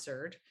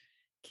sponsored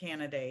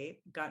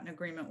candidate, got an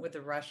agreement with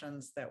the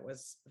Russians that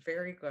was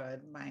very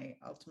good. My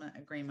ultimate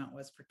agreement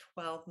was for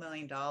 $12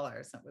 million.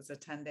 That was a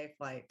 10-day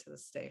flight to the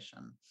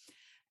station.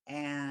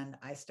 And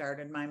I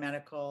started my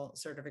medical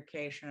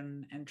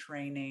certification and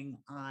training.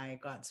 I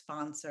got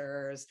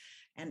sponsors.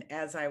 And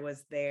as I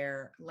was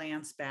there,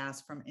 Lance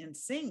Bass from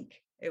InSync,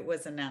 it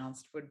was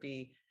announced, would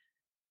be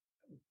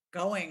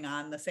going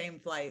on the same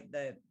flight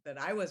that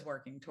I was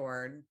working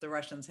toward. The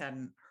Russians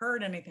hadn't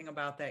heard anything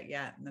about that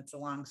yet. And it's a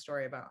long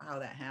story about how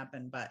that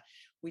happened, but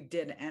we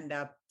did end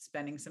up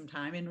spending some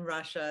time in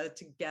Russia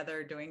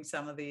together doing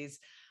some of these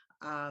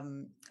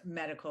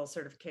medical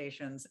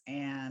certifications.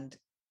 And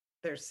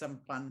there's some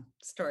fun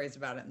stories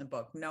about it in the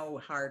book. No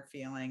hard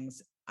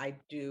feelings. I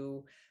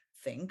do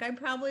think I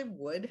probably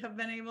would have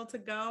been able to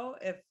go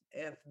if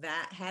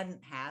that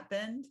hadn't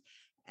happened.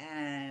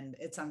 And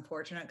it's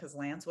unfortunate because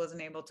Lance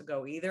wasn't able to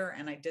go either.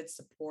 And I did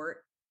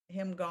support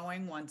him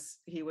going once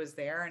he was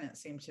there. And it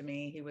seemed to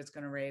me he was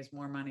going to raise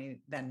more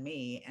money than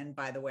me. And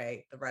by the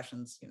way, the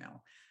Russians,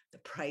 the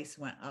price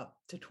went up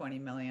to 20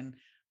 million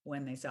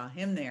when they saw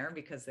him there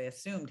because they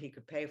assumed he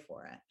could pay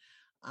for it.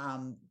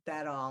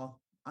 That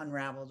all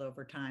unraveled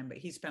over time, but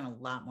he spent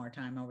a lot more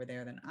time over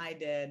there than I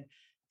did.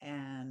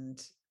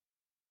 And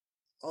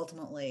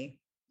ultimately,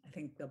 I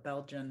think the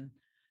Belgian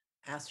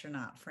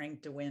astronaut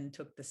Frank de Win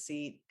took the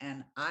seat,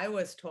 and I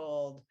was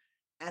told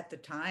at the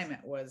time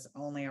it was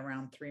only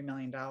around $3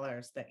 million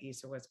that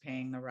ESA was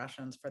paying the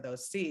Russians for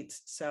those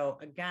seats. So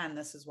again,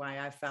 this is why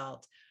I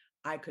felt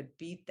I could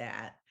beat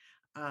that.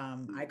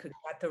 I could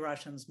get the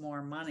Russians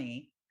more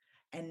money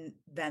and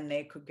then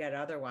they could get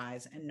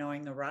otherwise. And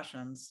knowing the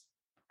Russians,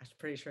 I was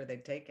pretty sure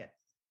they'd take it.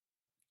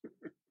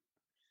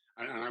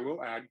 And I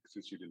will add,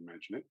 since you didn't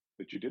mention it,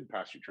 that you did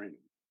pass your training.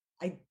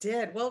 I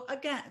did. Well,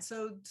 again,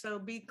 so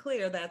be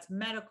clear, that's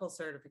medical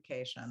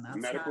certification. That's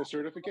medical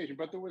certification,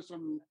 but there was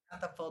some not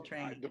the full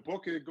training. The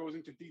book, it goes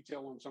into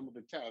detail on some of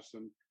the tests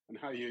and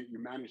how you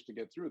managed to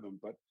get through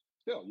them, but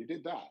still, you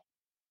did that.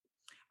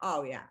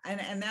 Oh yeah,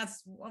 and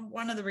that's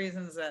one of the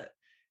reasons that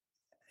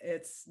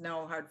it's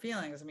no hard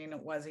feelings. I mean,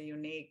 it was a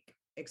unique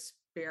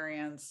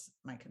experience.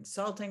 My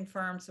consulting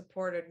firm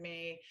supported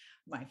me.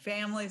 My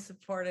family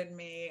supported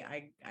me.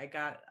 I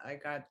got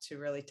to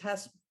really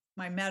test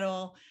my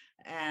mettle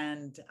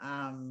and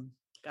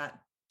got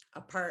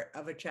a part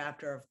of a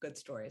chapter of good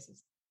stories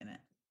in it.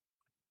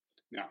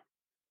 Now,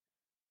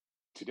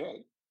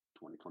 today,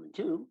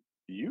 2022,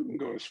 you can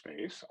go to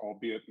space,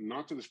 albeit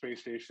not to the space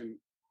station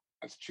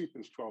as cheap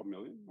as 12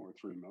 million or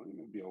 3 million.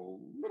 It'd be a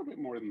little bit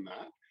more than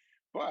that.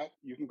 But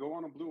you can go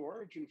on a Blue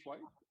Origin flight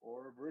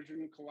or a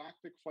Virgin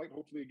Galactic flight,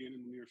 hopefully again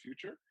in the near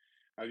future.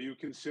 Have you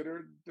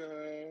considered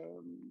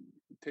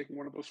taking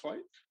one of those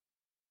flights?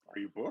 Are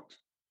you booked?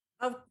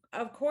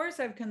 Of course,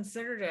 I've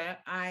considered it.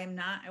 I'm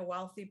not a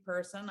wealthy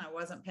person. I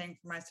wasn't paying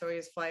for my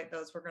Soyuz flight.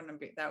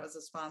 That was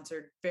a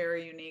sponsored,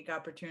 very unique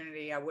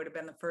opportunity. I would have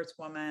been the first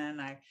woman.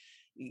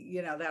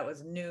 That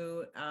was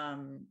new.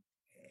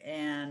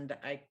 And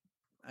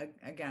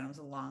again, it was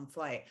a long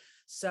flight.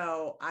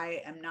 So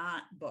I am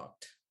not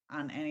booked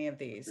on any of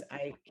these.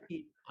 I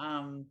keep,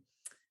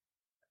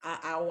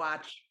 I'll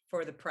watch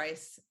for the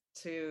price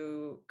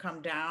to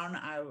come down.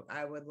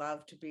 I would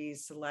love to be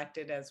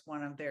selected as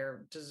one of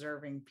their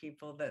deserving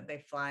people that they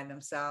fly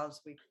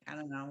themselves. I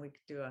don't know, we could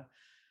do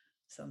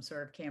some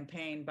sort of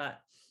campaign, but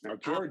now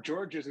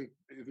George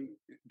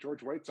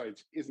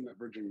Whitesides isn't at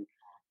Virgin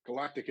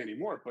Galactic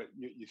anymore, but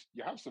you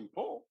have some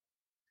pull.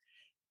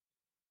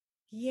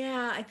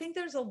 Yeah, I think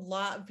there's a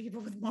lot of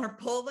people with more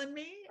pull than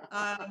me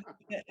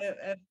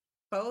at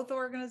both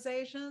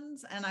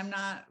organizations, and I'm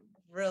not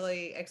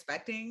really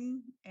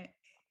expecting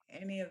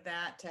any of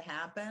that to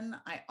happen.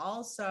 I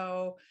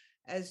also,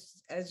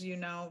 as you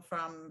know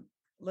from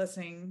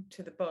listening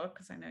to the book,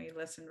 because I know you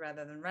listened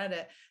rather than read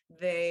it,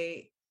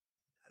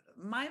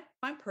 my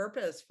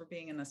purpose for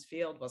being in this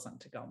field wasn't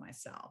to go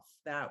myself.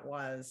 That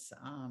was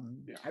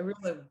I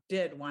really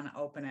did want to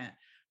open it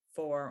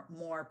for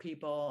more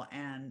people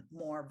and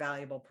more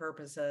valuable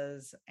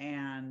purposes,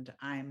 and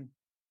I'm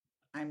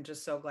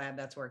just so glad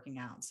that's working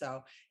out.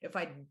 So if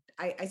I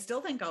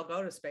still think I'll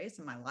go to space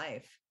in my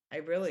life. I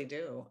really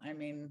do. I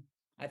mean,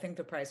 I think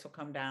the price will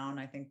come down.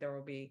 I think there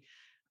will be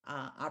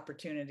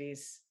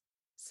opportunities.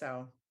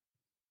 So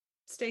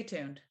stay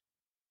tuned.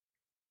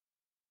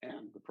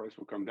 And the price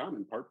will come down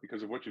in part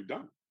because of what you've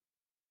done.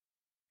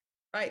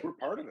 Right. We're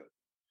part of it.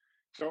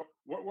 So,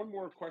 one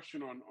more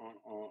question on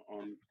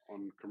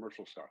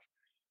commercial stuff,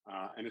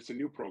 and it's a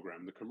new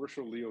program, the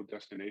Commercial LEO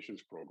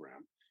Destinations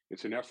Program.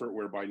 It's an effort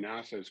whereby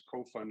NASA is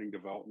co-funding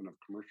development of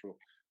commercial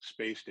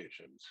space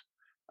stations.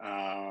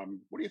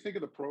 What do you think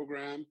of the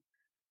program?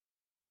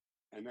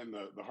 And then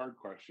the hard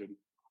question: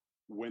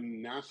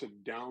 when NASA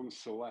down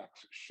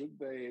selects, should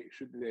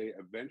the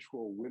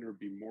eventual winner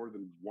be more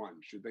than one?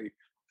 Should they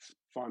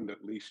fund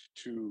at least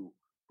two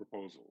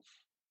proposals?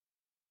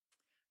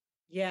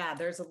 Yeah,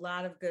 there's a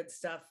lot of good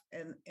stuff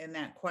in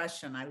that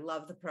question. I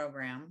love the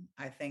program.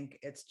 I think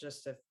it's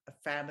just a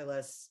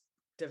fabulous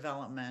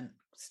development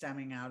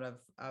stemming out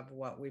of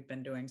what we've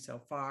been doing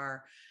so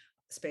far.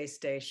 Space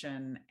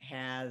station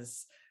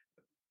has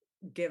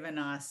given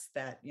us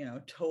that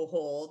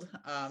toehold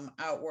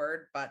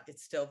outward, but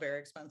it's still very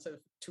expensive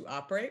to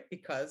operate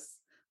because,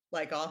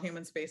 like all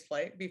human space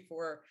flight,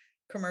 before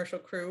commercial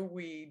crew,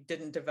 we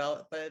didn't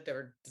develop it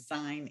or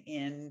design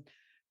in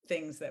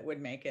things that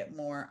would make it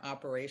more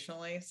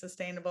operationally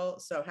sustainable.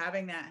 So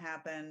having that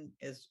happen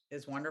is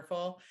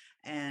wonderful,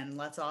 and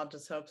let's all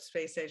just hope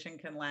space station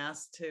can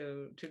last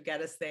to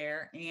get us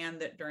there, and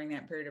that during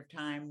that period of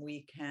time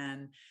we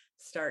can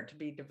start to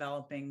be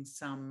developing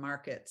some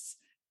markets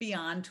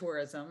beyond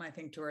tourism. I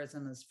think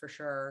tourism is for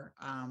sure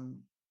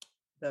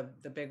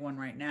the big one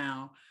right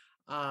now,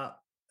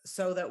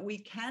 so that we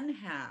can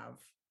have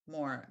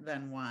more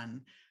than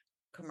one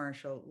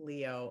commercial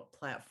LEO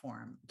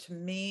platform. To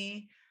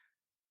me,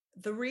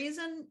 the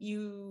reason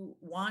you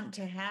want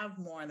to have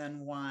more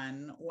than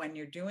one when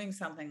you're doing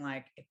something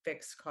like a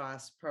fixed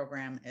cost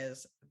program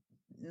is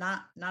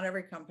not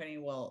every company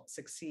will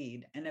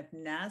succeed. And if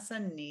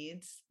NASA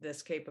needs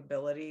this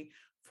capability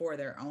for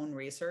their own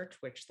research,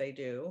 which they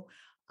do,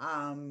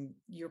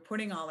 you're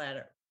putting all that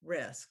at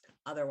risk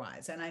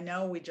otherwise. And I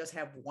know we just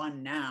have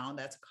one now,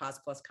 that's a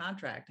cost plus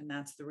contract. And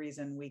that's the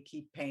reason we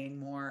keep paying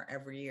more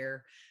every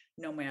year,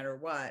 no matter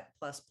what,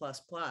 plus,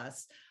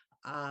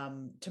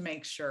 to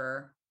make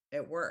sure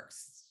it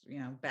works,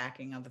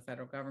 backing of the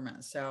federal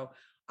government. So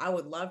I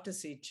would love to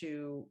see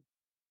two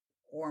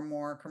or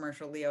more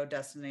commercial LEO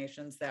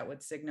destinations. That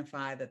would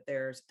signify that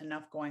there's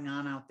enough going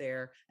on out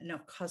there,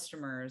 enough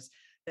customers,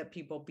 that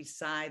people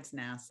besides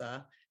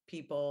NASA,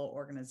 people,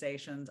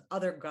 organizations,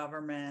 other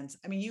governments,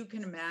 I mean, you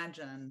can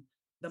imagine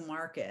the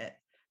market.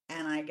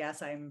 And I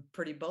guess I'm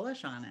pretty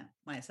bullish on it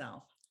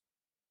myself.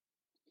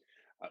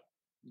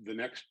 The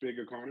next big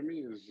economy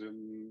is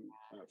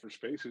for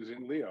space is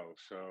in LEO.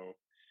 So,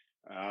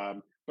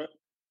 but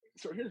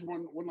so here's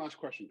one last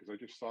question, because I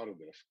just thought of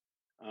this.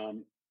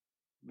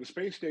 The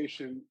space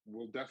station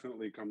will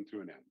definitely come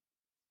to an end.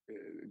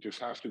 It just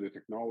has to. The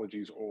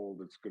technology's old.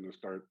 It's going to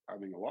start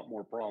having a lot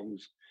more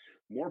problems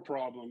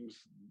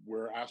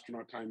where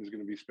astronaut time is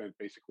going to be spent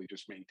basically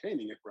just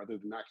maintaining it rather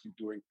than actually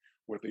doing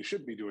what they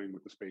should be doing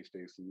with the space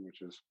station,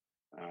 which is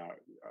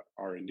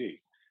R&D.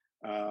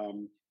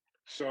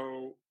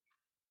 So,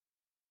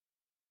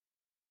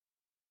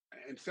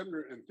 and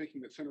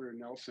thinking that Senator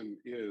Nelson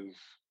is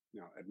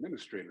now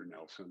Administrator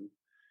Nelson,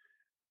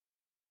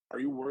 are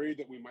you worried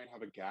that we might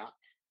have a gap,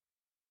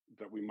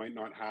 that we might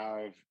not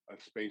have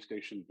a space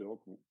station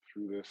built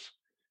through this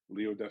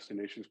LEO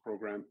Destinations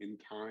program in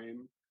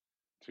time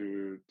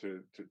to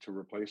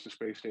replace the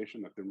space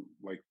station? That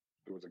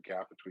there was a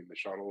gap between the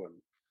shuttle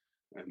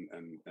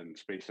and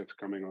SpaceX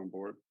coming on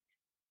board?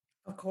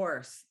 Of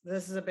course,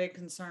 this is a big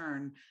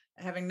concern,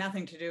 having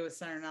nothing to do with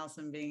Senator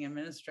Nelson being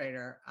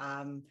administrator.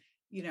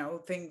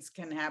 Things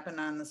can happen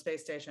on the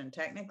space station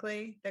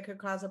technically that could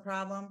cause a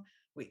problem.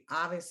 We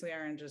obviously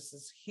are in just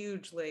this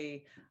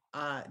hugely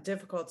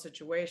difficult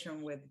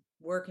situation with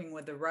working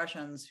with the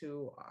Russians,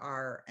 who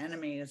are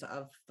enemies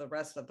of the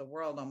rest of the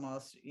world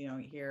almost,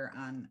 here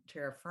on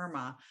terra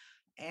firma.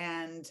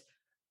 And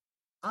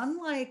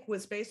unlike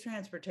with space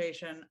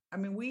transportation, I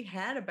mean, we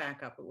had a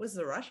backup. It was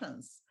the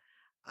Russians.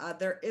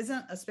 There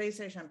isn't a space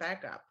station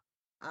backup.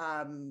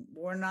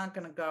 We're not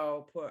going to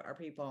go put our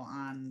people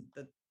on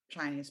the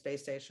Chinese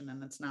space station,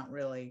 and it's not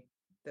really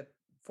the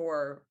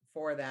for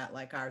that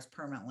like ours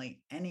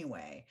permanently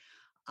anyway.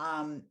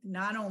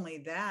 Not only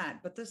that,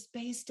 but the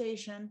space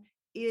station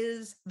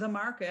is the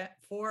market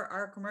for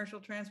our commercial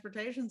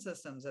transportation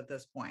systems at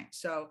this point.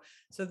 So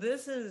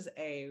this is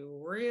a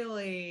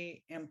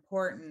really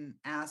important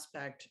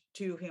aspect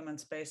to human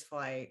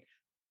spaceflight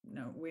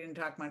we didn't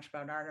talk much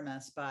about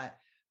Artemis, but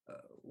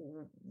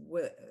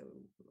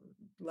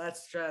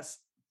let's just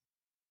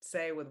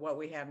say with what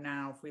we have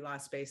now, if we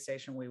lost space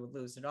station, we would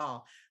lose it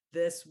all.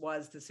 This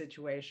was the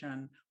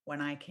situation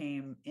when I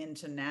came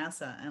into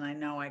NASA. And I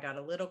know I got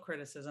a little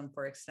criticism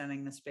for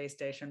extending the space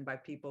station by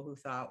people who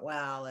thought,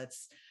 well,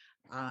 it's,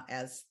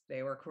 as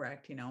they were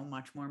correct,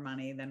 much more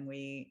money than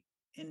we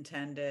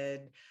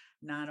intended,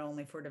 not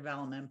only for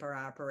development, but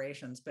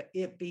operations, but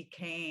it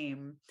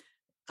became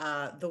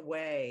the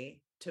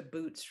way to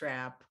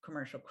bootstrap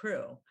commercial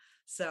crew.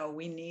 So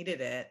we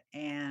needed it.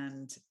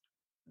 And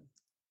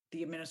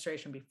the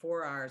administration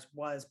before ours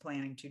was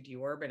planning to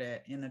deorbit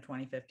it in the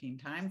 2015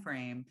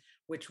 timeframe,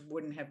 which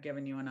wouldn't have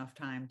given you enough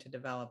time to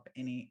develop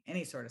any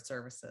sort of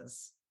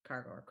services,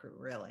 cargo or crew,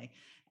 really.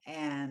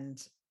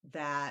 And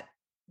that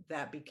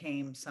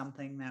became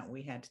something that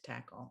we had to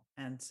tackle.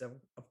 And so,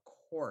 of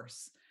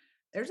course,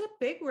 there's a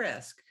big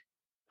risk.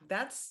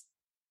 That's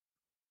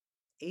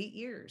 8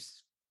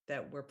 years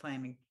that we're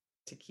planning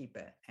to keep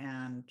it.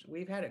 And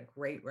we've had a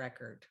great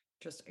record,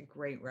 just a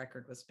great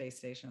record with space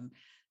station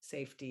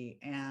safety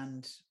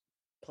and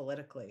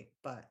politically,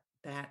 but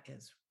that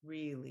is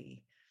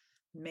really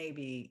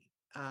maybe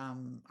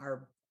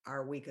our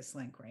weakest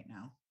link right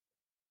now.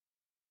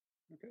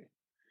 Okay.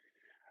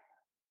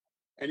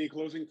 Any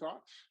closing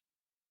thoughts?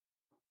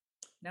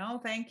 No,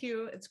 thank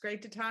you. It's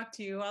great to talk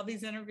to you. All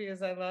these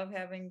interviews, I love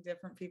having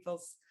different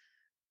people's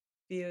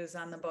views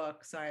on the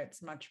book, so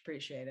it's much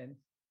appreciated.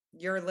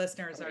 Your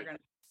listeners are going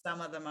to be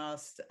some of the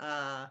most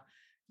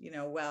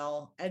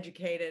well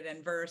educated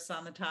and versed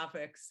on the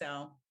topic,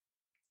 so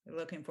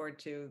looking forward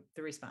to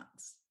the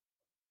response.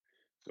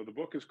 So the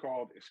book is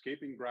called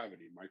Escaping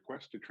Gravity, My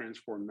Quest to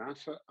Transform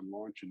NASA and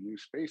Launch a New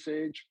Space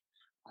Age.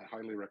 I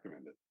highly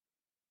recommend it.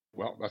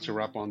 Well, that's a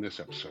wrap on this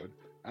episode.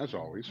 As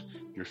always,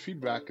 your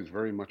feedback is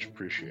very much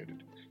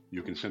appreciated.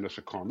 You can send us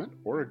a comment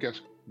or a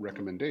guest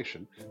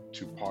recommendation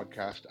to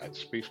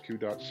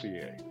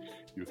podcast@spaceq.ca.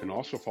 You can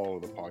also follow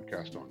the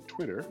podcast on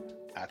Twitter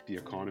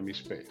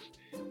 @TheEconomySpace.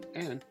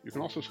 And you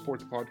can also support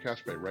the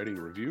podcast by writing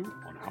a review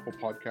on Apple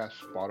Podcasts,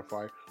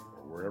 Spotify,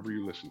 or wherever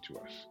you listen to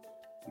us.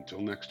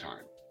 Until next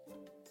time.